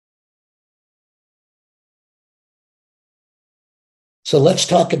So let's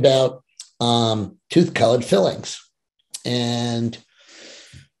talk about tooth-colored fillings. And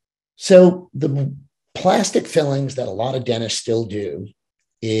so the plastic fillings that a lot of dentists still do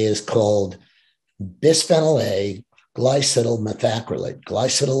is called bisphenol A glycidyl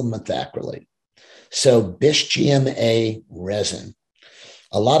methacrylate. So bis-GMA resin.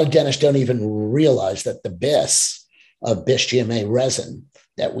 A lot of dentists don't even realize that the bis of bis-GMA resin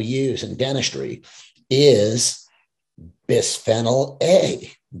that we use in dentistry is bisphenol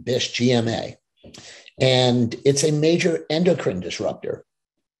A, bis-GMA. And it's a major endocrine disruptor.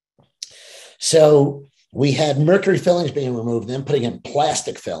 So we had mercury fillings being removed, then putting in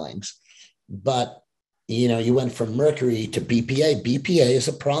plastic fillings. But, you went from mercury to BPA. BPA is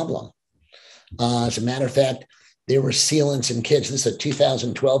a problem. As a matter of fact, there were sealants in kids. This is a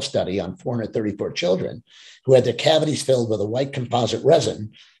 2012 study on 434 children who had their cavities filled with a white composite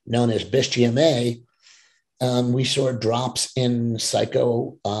resin known as bis-GMA. We saw drops in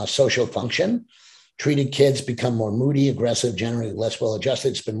social function. Treated kids become more moody, aggressive, generally less well-adjusted.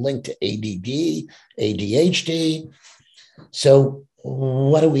 It's been linked to ADD, ADHD. So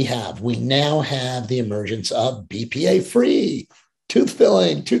what do we have? We now have the emergence of BPA-free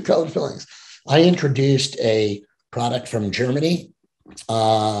tooth-colored fillings. I introduced a product from Germany.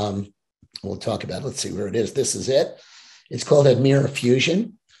 We'll talk about it. Let's see where it is. This is it. It's called Admira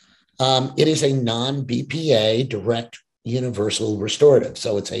Fusion. It is a non-BPA direct universal restorative.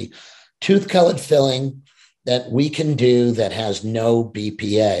 So it's a tooth-colored filling that we can do that has no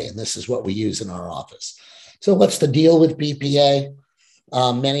BPA. And this is what we use in our office. So what's the deal with BPA?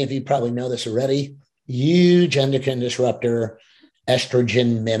 Many of you probably know this already. Huge endocrine disruptor,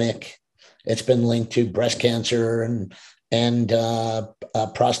 estrogen mimic. It's been linked to breast cancer and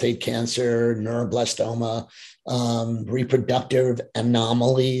prostate cancer, neuroblastoma, reproductive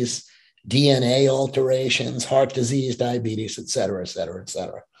anomalies, DNA alterations, heart disease, diabetes, et cetera, et cetera, et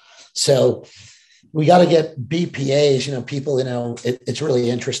cetera. So we got to get BPAs, people, it's really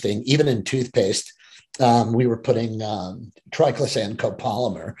interesting. Even in toothpaste, we were putting triclosan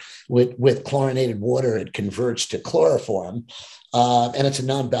copolymer with chlorinated water. It converts to chloroform, and it's a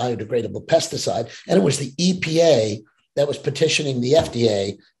non-biodegradable pesticide. And it was the EPA that was petitioning the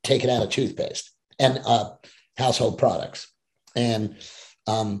FDA to take it out of toothpaste and household products. And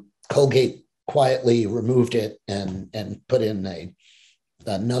Colgate quietly removed it and put in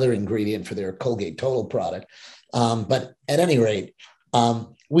another ingredient for their Colgate Total product. But at any rate,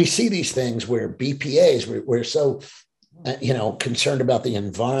 we see these things where BPAs, we're so, concerned about the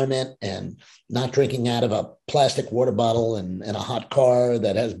environment and not drinking out of a plastic water bottle and a hot car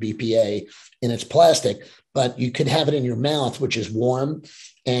that has BPA in its plastic, but you could have it in your mouth, which is warm.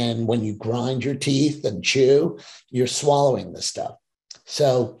 And when you grind your teeth and chew, you're swallowing this stuff.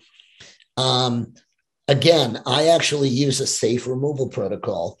 So, again, I actually use a safe removal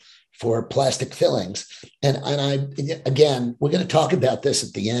protocol for plastic fillings. And again, we're going to talk about this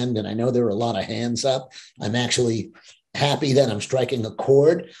at the end. And I know there are a lot of hands up. I'm actually happy that I'm striking a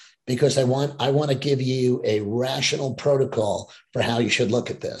chord because I want to give you a rational protocol for how you should look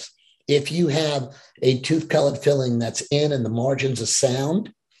at this. If you have a tooth-colored filling that's in and the margins are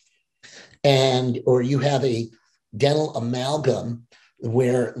sound, or you have a dental amalgam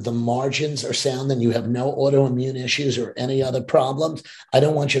where the margins are sound and you have no autoimmune issues or any other problems, I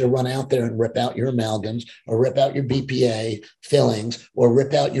don't want you to run out there and rip out your amalgams or rip out your BPA fillings or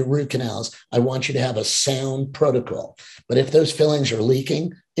rip out your root canals. I want you to have a sound protocol. But if those fillings are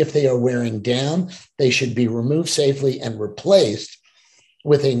leaking, if they are wearing down, they should be removed safely and replaced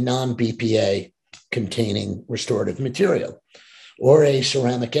with a non-BPA containing restorative material, or a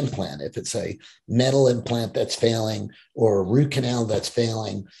ceramic implant if it's a metal implant that's failing, or a root canal that's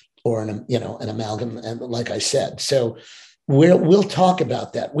failing, or an amalgam, and like I said. So we'll talk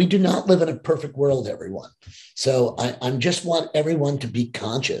about that. We do not live in a perfect world, everyone. So I just want everyone to be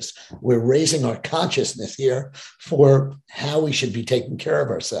conscious. We're raising our consciousness here for how we should be taking care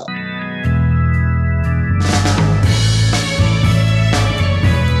of ourselves.